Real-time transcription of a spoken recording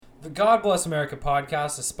The God Bless America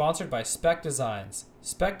podcast is sponsored by Spec Designs.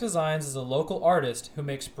 Spec Designs is a local artist who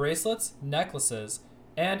makes bracelets, necklaces,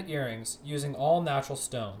 and earrings using all natural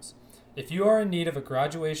stones. If you are in need of a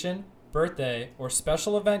graduation, birthday, or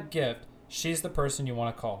special event gift, she's the person you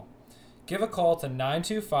want to call. Give a call to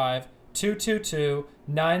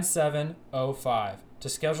 925-222-9705 to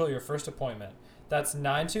schedule your first appointment. That's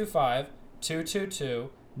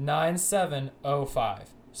 925-222-9705.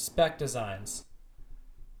 Spec Designs.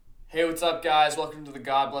 Hey, what's up, guys? Welcome to the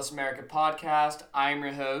God Bless America podcast. I'm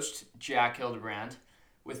your host, Jack Hildebrand,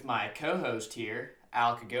 with my co-host here,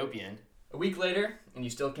 Al Kagopian. A week later, and you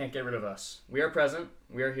still can't get rid of us. We are present,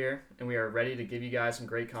 we are here, and we are ready to give you guys some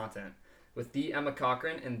great content with the Emma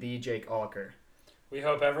Cochran and the Jake Oliker. We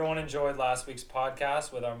hope everyone enjoyed last week's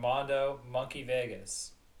podcast with Armando Monkey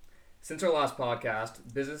Vegas. Since our last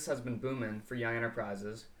podcast, business has been booming for young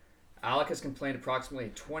enterprises. Alec has complained approximately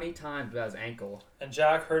 20 times about his ankle. And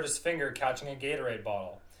Jack hurt his finger catching a Gatorade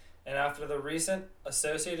bottle. And after the recent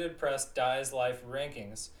Associated Press Dies Life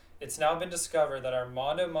rankings, it's now been discovered that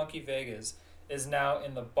Armando Monkey Vegas is now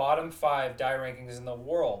in the bottom 5 dye rankings in the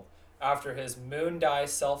world after his moon dye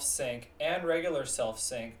self-sync and regular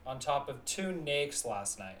self-sync on top of 2 nakes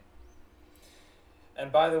last night.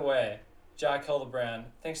 And by the way, Jack Hildebrand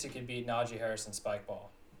thinks he could beat Najee Harrison Spikeball.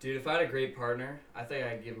 Dude, if I had a great partner, I think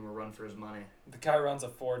I'd give him a run for his money. The guy runs a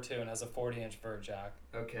 4.2 and has a 40-inch vert, Jack.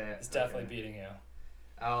 Okay. He's definitely beating you.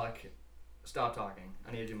 Alec, stop talking.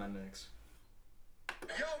 I need to do my mix.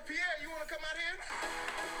 Yo, Pierre, you want to come out here?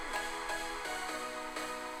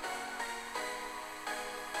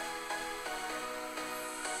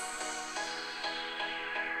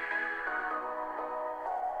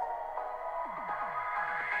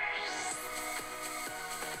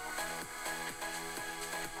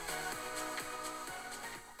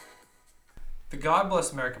 The God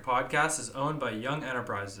Bless America podcast is owned by Young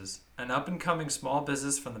Enterprises, an up-and-coming small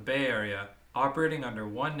business from the Bay Area, operating under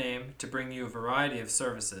one name to bring you a variety of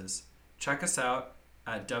services. Check us out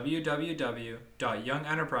at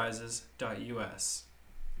www.youngenterprises.us.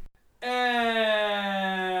 And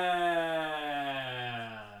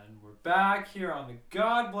we're back here on the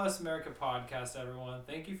God Bless America podcast, everyone.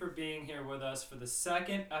 Thank you for being here with us for the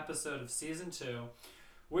second episode of Season 2.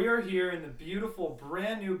 We are here in the beautiful,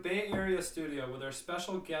 brand new Bay Area studio with our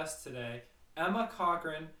special guests today, Emma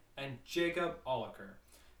Cochran and Jacob Oliker.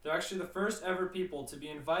 They're actually the first ever people to be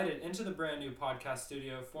invited into the brand new podcast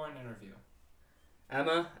studio for an interview.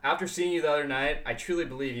 Emma, after seeing you the other night, I truly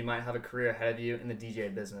believe you might have a career ahead of you in the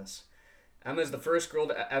DJ business. Emma is the first girl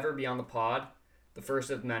to ever be on the pod, the first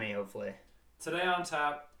of many, hopefully. Today on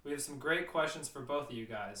tap, we have some great questions for both of you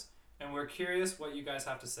guys, and we're curious what you guys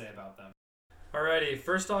have to say about them. Alrighty,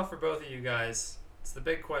 first off for both of you guys, it's the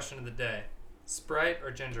big question of the day. Sprite or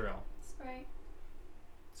ginger ale? Sprite.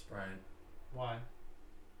 Sprite. Why?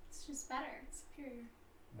 It's just better. It's superior.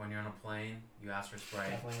 When you're on a plane, you ask for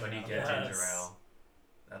Sprite, Definitely but you not. get Yes. ginger ale.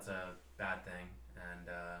 That's a bad thing, and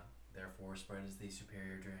therefore Sprite is the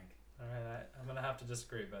superior drink. Alright, I'm going to have to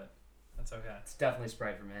disagree, but that's okay. It's definitely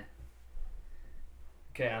Sprite for me.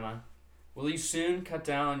 Okay, Emma. Will you soon cut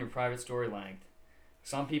down on your private story length?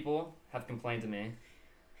 Some people have complained to me,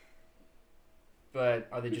 but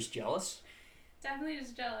are they just jealous? Definitely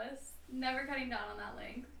just jealous. Never cutting down on that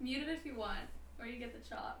length. Mute it if you want, or you get the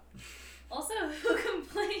chop. Also, who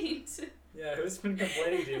complained? Yeah, who's been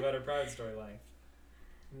complaining to you about her private story length?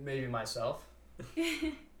 Maybe myself.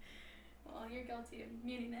 Well, you're guilty of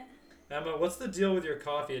muting it. Emma, what's the deal with your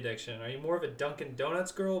coffee addiction? Are you more of a Dunkin'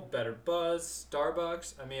 Donuts girl, Better Buzz,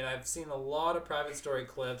 Starbucks? I mean, I've seen a lot of private story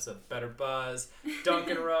clips of Better Buzz,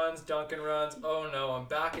 Dunkin' runs, oh no, I'm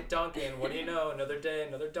back at Dunkin', what do you know, another day,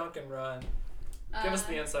 another Dunkin' run. Give us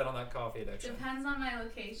the insight on that coffee addiction. Depends on my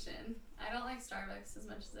location. I don't like Starbucks as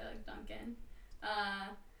much as I like Dunkin'.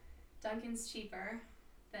 Dunkin's cheaper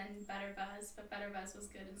than Better Buzz, but Better Buzz was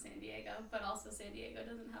good in San Diego, but also San Diego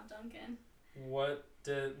doesn't have Dunkin'. Where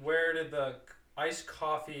did the iced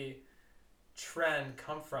coffee trend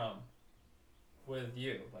come from with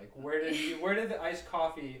you? Like, where did the iced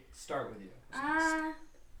coffee start with you? I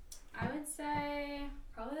would say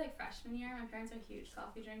probably like freshman year. My parents are huge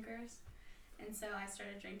coffee drinkers, and so I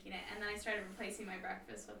started drinking it, and then I started replacing my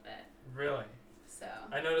breakfast with it. Really? So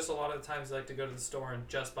I notice a lot of the times you like to go to the store and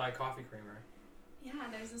just buy coffee creamer. yeah,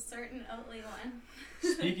 there's a certain Oatly one.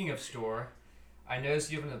 Speaking of store, I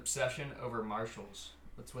noticed you have an obsession over Marshalls.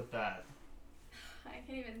 What's with that? I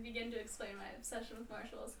can't even begin to explain my obsession with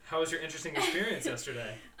Marshalls. How was your interesting experience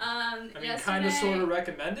yesterday? I mean, Yesterday, kind of, sort of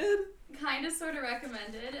recommended? Kind of, sort of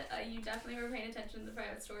recommended. You definitely were paying attention to the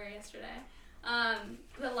private story yesterday.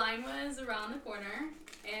 The line was around the corner,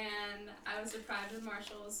 and I was deprived of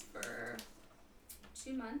Marshalls for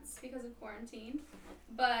 2 months because of quarantine.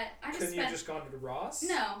 But I just Couldn't you just gone to Ross?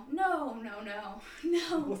 No.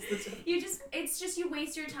 What's the tip? It's just you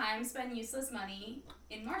waste your time, spend useless money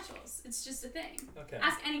in Marshalls. It's just a thing. Okay.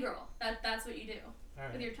 Ask any girl. That's what you do All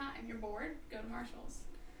right. with your time. You're bored, go to Marshalls.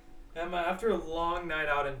 Emma, after a long night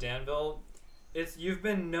out in Danville, you've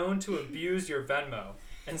been known to abuse your Venmo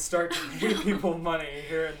and start to pay people money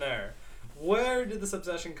here and there. Where did this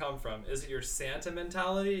obsession come from? Is it your Santa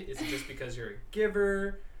mentality? Is it just because you're a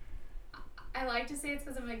giver? I like to say it's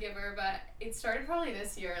because I'm a giver, but it started probably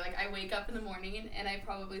this year. Like, I wake up in the morning and I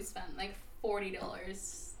probably spent like $40,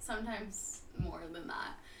 sometimes more than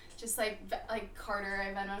that. Just like Carter,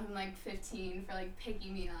 I Venmoed him like 15 for like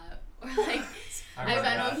picking me up. Or like I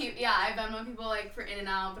Venmo people like for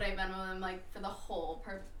In-N-Out, but I Venmo them like for the whole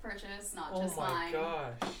purchase, not just mine. Oh my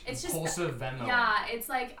gosh. It's just impulsive Venmo. Yeah, it's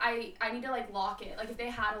like I need to like lock it. Like if they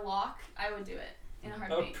had a lock, I would do it in a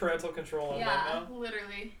heartbeat. Oh, parental control on Venmo? Yeah,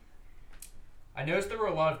 literally. I noticed there were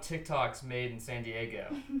a lot of TikToks made in San Diego.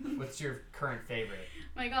 What's your current favorite?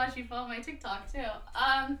 My gosh, you follow my TikTok too.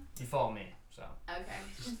 You follow me, so.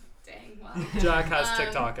 Okay. Dang, wow. Jack has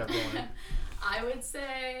TikTok, everyone. I would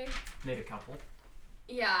say... Made a couple.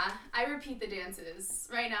 Yeah, I repeat the dances.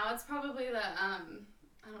 Right now it's probably the, I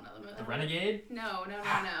don't know. The Renegade? No. No.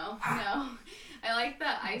 I like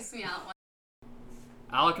the Ice Me Out one.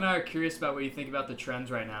 Alec and I are curious about what you think about the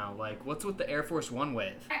trends right now. Like, what's with the Air Force One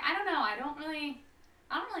wave? I don't know. I don't really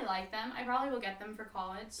like them. I probably will get them for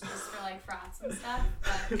college, just for like frats and stuff.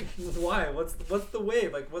 But Why? What's the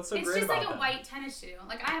wave? Like, what's so great about It's just like them? a white tennis shoe.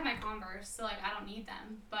 Like I have my Converse, so like I don't need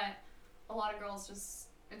them. But a lot of girls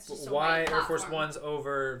it's just a Why white Air Force platform. Ones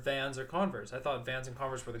over Vans or Converse? I thought Vans and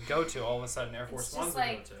Converse were the go-to. All of a sudden, Air Force It's Ones just are the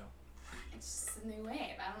like- go-to. It's just a new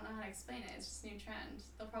wave. I don't know how to explain it. It's just a new trend.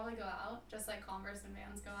 They'll probably go out, just like Converse and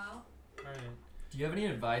Vans go out. All right. Do you have any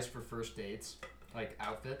advice for first dates? Like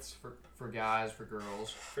outfits for guys, for girls?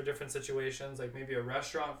 For different situations, like maybe a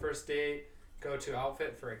restaurant first date, go-to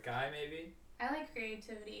outfit for a guy, maybe. I like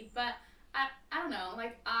creativity, but I don't know.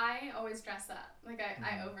 Like I always dress up. Like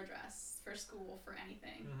I overdress for school, for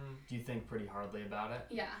anything. Mm-hmm. Do you think pretty hardly about it?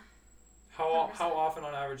 Yeah. How 100%. often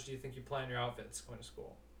on average do you think you plan your outfits going to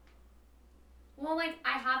school? Well, like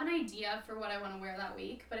I have an idea for what I want to wear that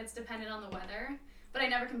week, but it's dependent on the weather. But I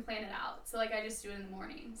never can plan it out. So like I just do it in the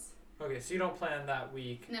mornings. Okay, so you don't plan that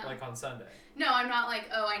week, No. like on Sunday. No, I'm not like,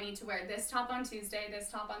 oh, I need to wear this top on Tuesday, this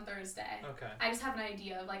top on Thursday. Okay. I just have an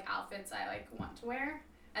idea of like outfits I like want to wear,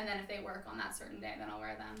 and then if they work on that certain day, then I'll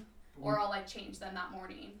wear them, or I'll like change them that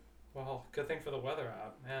morning. Well, good thing for the weather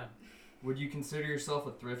out, man. Would you consider yourself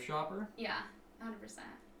a thrift shopper? Yeah, 100%.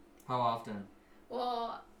 How often?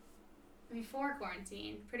 Well, before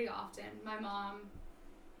quarantine, pretty often. My mom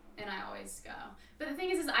and I always go. But the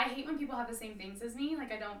thing is I hate when people have the same things as me.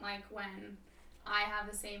 Like, I don't like when I have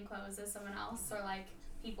the same clothes as someone else, or like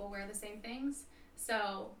people wear the same things.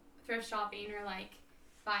 So thrift shopping or like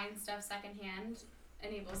buying stuff secondhand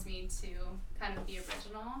enables me to kind of be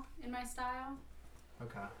original in my style.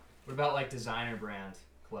 Okay. What about like designer brand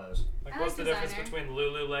clothes? Like, I what's like the difference designer. between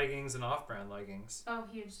Lulu leggings and off-brand leggings? Oh,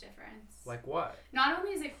 huge difference. Like what? Not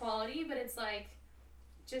only is it quality, but it's like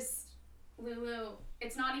just Lulu.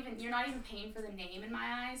 It's not even, you're not even paying for the name in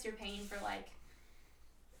my eyes. You're paying for like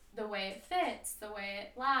the way it fits, the way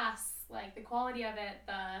it lasts, like the quality of it,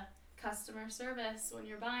 the customer service when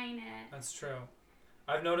you're buying it. That's true.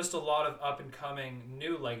 I've noticed a lot of up-and-coming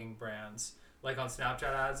new legging brands, like on Snapchat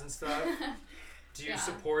ads and stuff. Do you Yeah.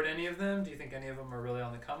 support any of them? Do you think any of them are really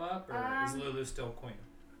on the come-up, or is Um, Lulu still queen?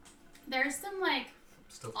 There's some like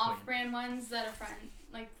Still clean. off-brand ones that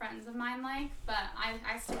are friends of mine like, but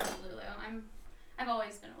I stick with Lulu. I've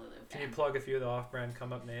always been a Lulu fan. Can you plug a few of the off-brand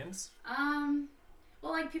come-up names?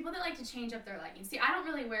 Well, like people that like to change up their leggings. See, I don't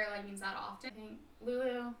really wear leggings that often. I think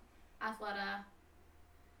Lulu, Athleta,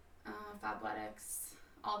 Fabletics,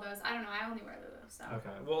 all those. I don't know. I only wear Lulu, so. Okay.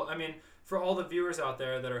 Well, I mean, for all the viewers out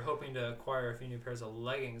there that are hoping to acquire a few new pairs of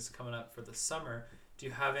leggings coming up for the summer, do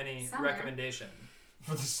you have any Summer? recommendation?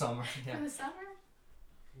 For the summer, yeah. For the summer?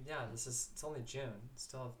 Yeah, it's only June.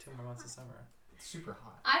 Still have 2 more months of summer. It's super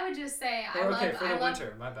hot. I would just say I Or, love. okay, for the I love,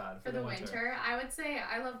 winter. My bad. For the winter, I would say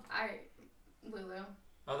I love Lulu.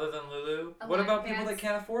 Other than Lulu, what Align about people that pants.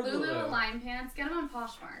 can't afford Lulu? Lulu Align pants. Get them on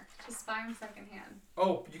Poshmark. Just buy them secondhand.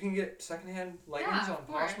 Oh, you can get secondhand leggings Yeah, on of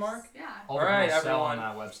course. Poshmark? Yeah. All All right, the girls sell on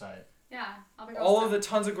everyone. that website. Yeah. All the girls All sell. of the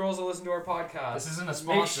tons of girls that listen to our podcast. This isn't a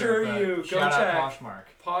sponsor. Make sure but you go shout check out Poshmark.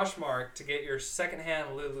 Poshmark to get your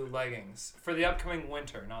secondhand Lulu leggings for the upcoming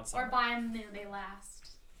winter, not summer. Or buy them new. They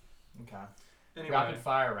last. Okay. Anyway, Rapid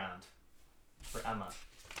fire round. for Emma.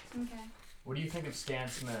 Okay. What do you think of Stan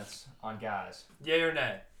Smiths on guys? Yay or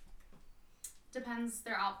nay? Depends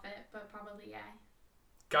their outfit, but probably yay.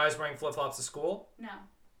 Guys wearing flip-flops to school? No.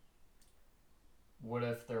 What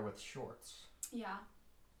if they're with shorts? Yeah.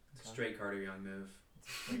 Straight Carter Young move.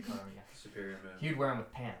 Great color, yeah. Superior move. He'd wear them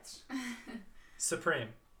with pants. Supreme.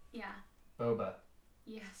 Yeah. Boba.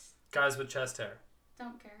 Yes. Guys with chest hair.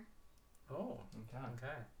 Don't care. Oh, Okay. okay.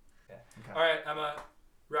 Okay. All right, Emma,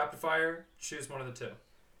 rapid fire. Choose one of the two.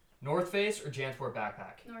 North Face or Jansport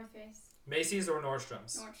backpack? North Face. Macy's or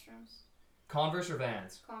Nordstrom's? Nordstrom's. Converse or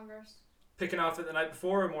Vans? Converse. Pick an outfit the night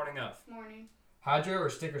before or morning of? Morning. Hydro or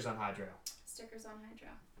stickers on Hydro? Stickers on Hydro.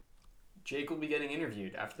 Jake will be getting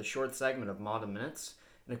interviewed after the short segment of Mondo Minutes.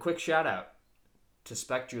 And a quick shout out to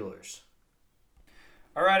Spec Jewelers.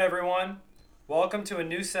 All right, everyone. Welcome to a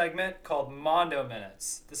new segment called Mondo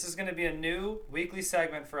Minutes. This is going to be a new weekly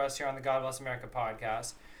segment for us here on the God Bless America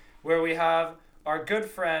podcast, where we have our good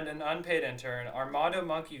friend and unpaid intern, Armando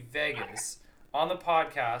Monkey Vegas, on the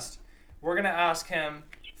podcast. We're going to ask him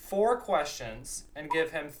 4 questions and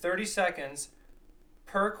give him 30 seconds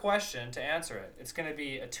per question to answer it. It's going to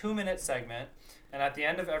be a 2-minute segment, and at the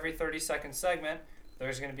end of every 30-second segment,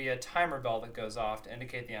 there's going to be a timer bell that goes off to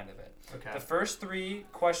indicate the end of it. Okay. The first 3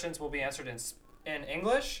 questions will be answered in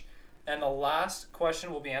English, and the last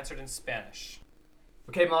question will be answered in Spanish.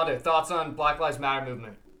 Okay, Mondo, thoughts on Black Lives Matter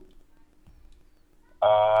movement?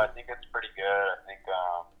 I think it's pretty good. I think,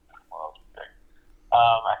 what else would I say?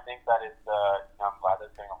 I think that it's, I'm glad that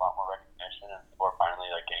it's getting a lot more recognition and people are finally,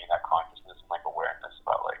 like, getting that consciousness and, like, awareness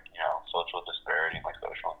about, like, social disparity and, like,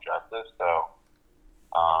 social injustice. So,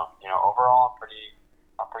 overall, I'm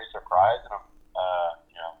pretty surprised, and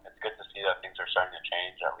it's good to see that things are starting to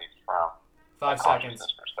change, at least from 5 a seconds. consciousness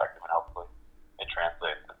perspective, and hopefully it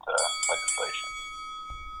translates into legislation.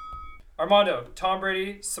 Armando, Tom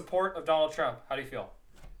Brady, support of Donald Trump. How do you feel?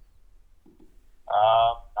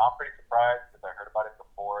 I'm pretty surprised because I heard about it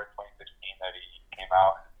before in 2016 that he came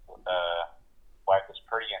out and his wife was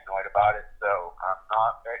pretty annoyed about it. So I'm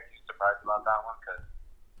not very too surprised about that one because,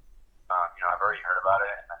 I've already heard about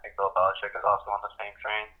it, and I think Bill Belichick is also on the same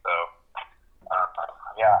train. So,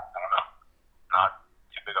 yeah, I don't know. Not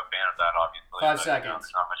too big a fan of that, obviously. 5 but, seconds.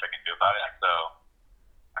 There's not much I can do about it. So,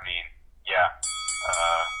 yeah.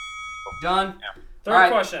 Done. Yeah. Third All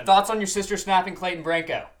right, question. Thoughts on your sister snapping Clayton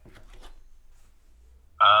Branco?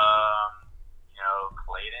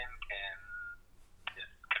 Clayton can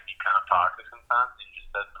be kind of toxic sometimes. He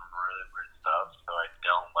just does some really weird stuff, so I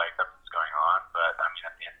don't like that what's going on. But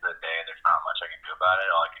at the end of the day, there's not much I can do about it.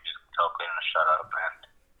 All I can do is tell Clayton to shut up, and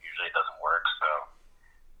usually it doesn't work. So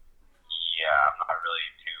yeah, I'm not really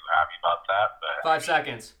too happy about that. But 5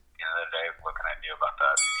 seconds. at the end of the day, what can I do about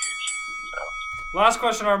that? So. Last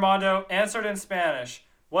question, Armando, answered in Spanish.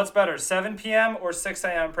 What's better, 7 p.m. or 6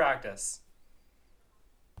 a.m. practice?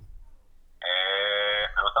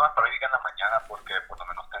 Me gusta más práctica en la mañana porque por lo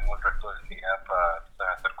menos tengo el resto del día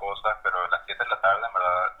para hacer cosas, pero a las 7 de la tarde, en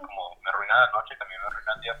verdad, como me arruina la noche y también me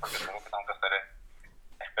arruina el día porque todo lo que tengo que hacer es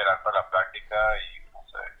esperar para la práctica y no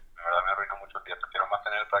sé, en verdad me arruina mucho el día. Prefiero más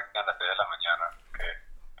tener práctica a las 6 de la mañana que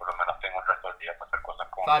por lo menos tengo el resto del día para hacer cosas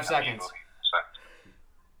con 5 mis seconds. amigos y, no sé,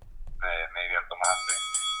 me divierto más así.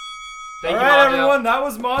 Thank All you, right, Mondo. everyone, that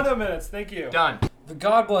was Mondo Minutes. Thank you. Done. The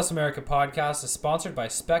God Bless America podcast is sponsored by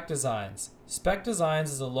Spec Designs. Spec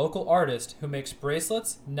Designs is a local artist who makes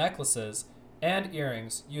bracelets, necklaces, and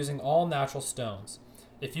earrings using all natural stones.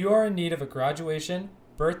 If you are in need of a graduation,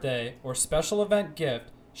 birthday, or special event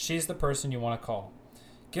gift, she's the person you want to call.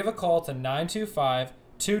 Give a call to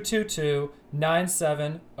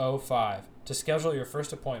 925-222-9705 to schedule your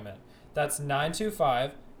first appointment. That's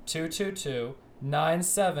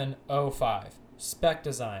 925-222-9705. Spec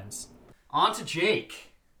Designs. On to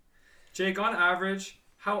Jake. Jake, on average,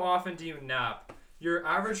 how often do you nap? Your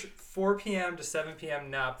average 4 p.m. to 7 p.m.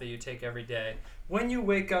 nap that you take every day. When you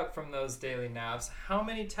wake up from those daily naps, how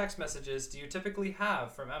many text messages do you typically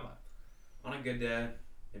have from Emma? On a good day,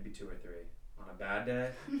 maybe 2 or 3. On a bad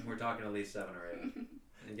day, we're talking at least 7 or 8.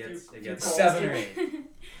 It gets 7 or 8. we're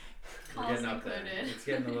Calls getting up there.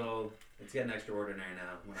 included. It's getting extraordinary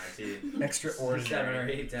now when I see Extraordinary. 7 or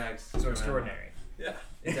 8 texts. So from Emma. extraordinary. Yeah.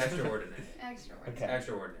 It's extraordinary. Extraordinary. Okay.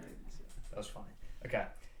 Extraordinary. That was funny. Okay.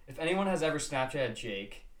 If anyone has ever Snapchatted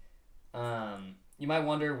Jake, you might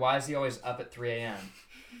wonder, why is he always up at 3 a.m.?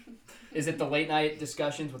 Is it the late night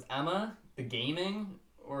discussions with Emma, the gaming,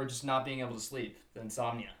 or just not being able to sleep, the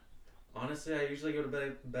insomnia? Honestly, I usually go to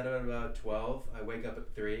bed at about 12. I wake up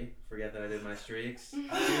at 3, forget that I did my streaks, do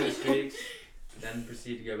the streaks, then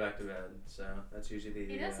proceed to go back to bed. So that's usually the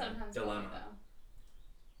He does sometimes call me, dilemma. though.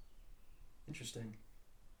 Interesting.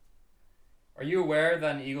 Are you aware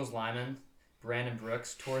that an Eagles lineman, Brandon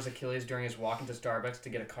Brooks, tore his Achilles during his walk into Starbucks to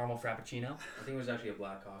get a caramel frappuccino? I think it was actually a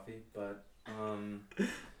black coffee, but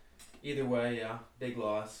either way, yeah, big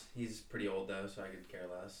loss. He's pretty old though, so I could care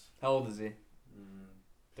less. How old is he?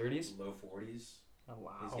 30s? Low 40s. Oh,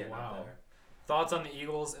 wow. He's getting up there. Thoughts on the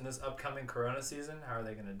Eagles in this upcoming Corona season? How are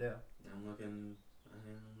they going to do? I'm looking.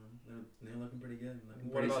 They're looking pretty good. Looking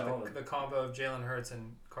What pretty about solid. the combo of Jalen Hurts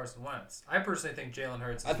and Carson Wentz? I personally think Jalen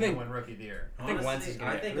Hurts is I going think- to win Rookie of the Year. I think Wentz is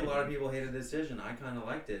gonna I get think a pretty lot of good. people hated the decision. I kind of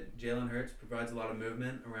liked it. Jalen Hurts provides a lot of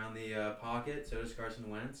movement around the pocket. So does Carson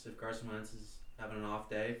Wentz. If Carson Wentz is having an off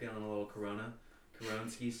day, feeling a little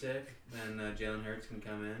Koronski sick, then Jalen Hurts can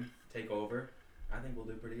come in, take over. I think we'll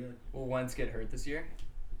do pretty good. Will Wentz get hurt this year?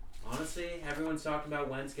 Honestly, everyone's talking about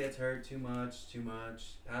Wentz gets hurt too much.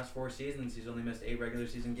 Past 4 seasons, he's only missed 8 regular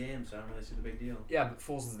season games, so I don't really see the big deal. Yeah, but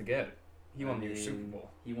Foles is the GOAT. He won I the mean, Super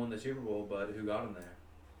Bowl. He won the Super Bowl, but who got him there?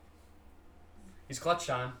 He's clutch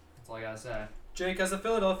time. That's all I gotta say. Jake, as a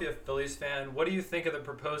Philadelphia Phillies fan, what do you think of the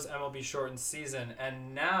proposed MLB shortened season?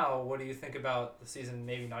 And now, what do you think about the season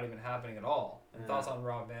maybe not even happening at all? And thoughts on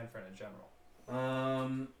Rob Manfred in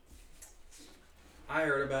general? I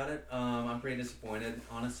heard about it. I'm pretty disappointed.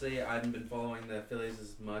 Honestly, I haven't been following the Phillies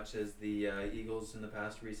as much as the Eagles in the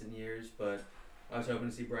past recent years, but I was hoping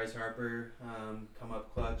to see Bryce Harper come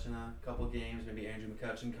up clutch in a couple games. Maybe Andrew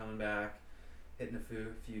McCutchen coming back, hitting a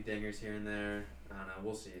few dingers here and there. I don't know.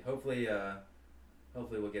 We'll see. Hopefully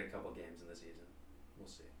we'll get a couple games in the season. We'll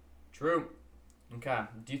see. True. Okay.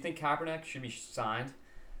 Do you think Kaepernick should be signed?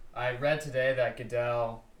 I read today that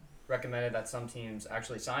Goodell recommended that some teams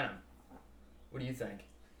actually sign him. What do you think?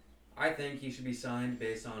 I think he should be signed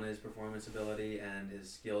based on his performance ability and his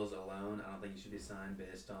skills alone. I don't think he should be signed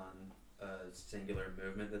based on a singular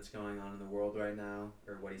movement that's going on in the world right now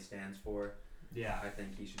or what he stands for. Yeah. I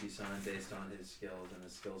think he should be signed based on his skills and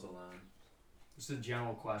his skills alone. This is a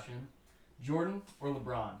general question. Jordan or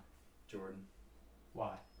LeBron? Jordan.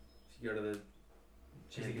 Why? If you go to the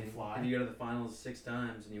Because he can fly. if you go to the finals 6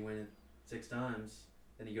 times and you win it 6 times,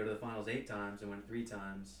 then you go to the finals 8 times and win it 3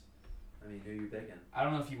 times. I mean, who are you picking? I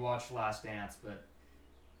don't know if you watched Last Dance, but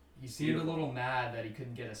he seemed Beautiful. a little mad that he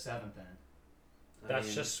couldn't get a 7th in.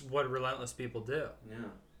 That's just what relentless people do. Yeah.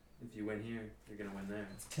 If you win here, you're gonna win there.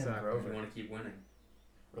 Tim Exactly. You Grover. want to keep winning.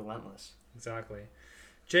 Relentless. Exactly.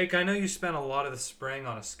 Jake, I know you spent a lot of the spring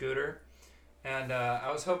on a scooter, and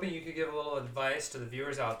I was hoping you could give a little advice to the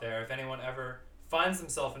viewers out there if anyone ever finds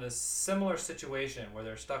themselves in a similar situation where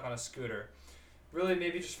they're stuck on a scooter. Really,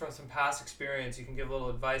 maybe just from some past experience, you can give a little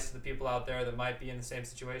advice to the people out there that might be in the same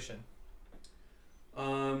situation.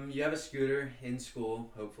 You have a scooter in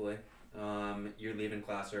school, hopefully. You're leaving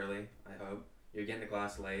class early, I hope. You're getting to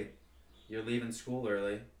class late. You're leaving school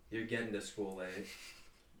early. You're getting to school late.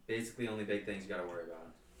 Basically, only big things you gotta worry about.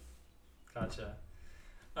 Gotcha.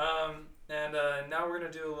 And now we're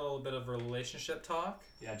going to do a little bit of relationship talk.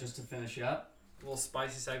 Yeah, just to finish up. A little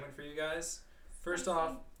spicy segment for you guys. First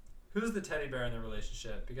off, who's the teddy bear in the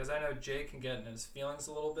relationship? Because I know Jake can get in his feelings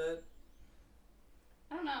a little bit.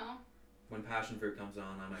 I don't know. When passion fruit comes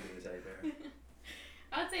on, I might be the teddy bear.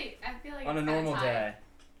 I would say I feel like On a it's kinda normal tied. day.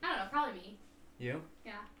 I don't know. Probably me. You?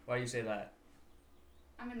 Yeah. Why do you say that?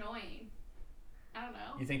 I'm annoying. I don't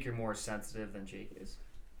know. You think you're more sensitive than Jake is?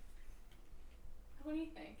 What do you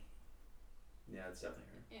think? Yeah, it's definitely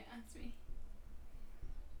her. Yeah, it's me.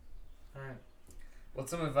 All right.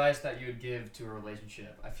 What's some advice that you would give to a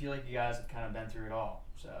relationship? I feel like you guys have kind of been through it all.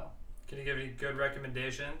 So, Can you give any good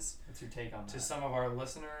recommendations what's your take on to that? some of our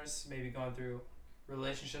listeners, maybe going through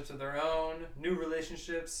relationships of their own, new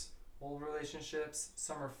relationships, old relationships,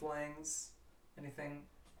 summer flings, anything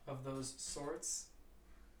of those sorts?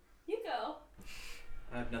 You go.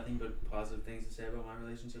 I have nothing but positive things to say about my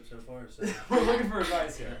relationship so far. So We're looking for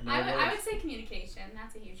advice here. No I worries. would say communication.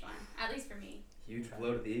 That's a huge one. At least for me. Huge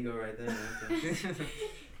blow to the ego right there. Okay.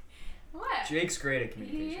 What? Jake's great at He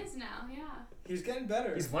communication. is now. Yeah. He's getting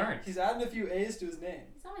better. He's learned. He's adding a few A's to his name.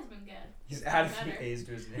 He's always been good. He's gotten added a few better. A's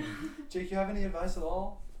to his name. Jake, you have any advice at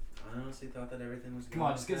all? I honestly thought that everything was. Come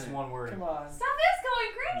on, just give us one word. Come on. Stuff is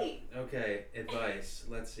going great. Okay, advice.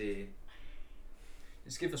 Let's see.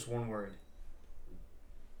 Just give us one word.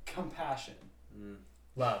 Compassion.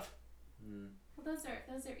 Love. Well, those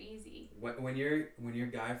are easy. When your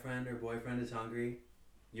guy friend or boyfriend is hungry,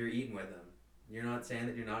 you're eating with them. You're not saying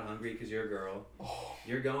that you're not hungry because you're a girl. Oh.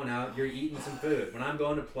 You're going out. You're eating some food. When I'm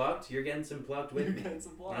going to Plucked, you're getting some Plucked with You're me. getting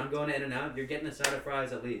some When I'm going to In-N-Out, you're getting a side of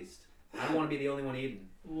fries at least. I don't want to be the only one eating.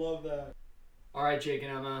 Love that. All right, Jake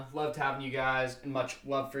and Emma. Loved having you guys, and much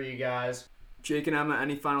love for you guys. Jake and Emma,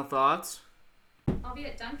 any final thoughts? I'll be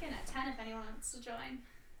at Duncan at 10 if anyone wants to join.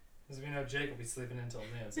 As we know, Jake will be sleeping until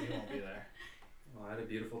noon, so he won't be there. Well, I had a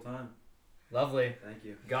beautiful time. Lovely. Thank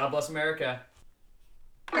you. God bless America.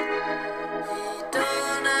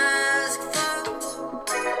 Don't ask for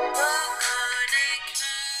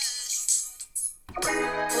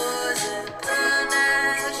was it the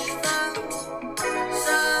Nashville?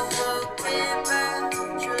 Suffocating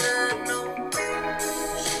bachelor, no.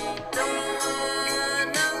 She don't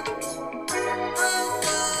wanna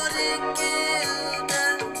afford it, killed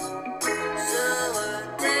her. So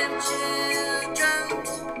damn children,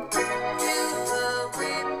 you were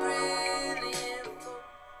brilliant for.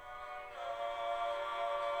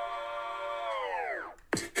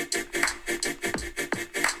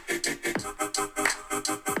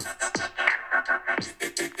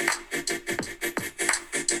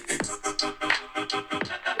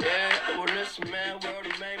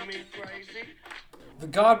 The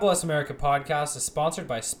God Bless America podcast is sponsored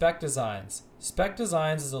by Spec Designs. Spec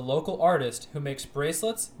Designs is a local artist who makes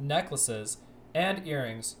bracelets, necklaces, and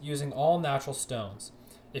earrings using all natural stones.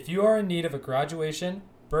 If you are in need of a graduation,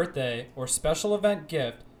 birthday, or special event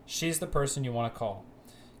gift, she's the person you want to call.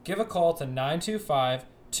 Give a call to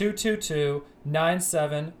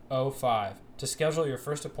 925-222-9705 to schedule your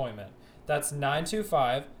first appointment. That's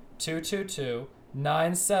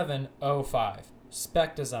 925-222-9705.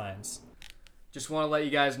 Spec Designs. Just want to let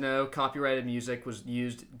you guys know copyrighted music was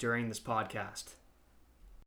used during this podcast.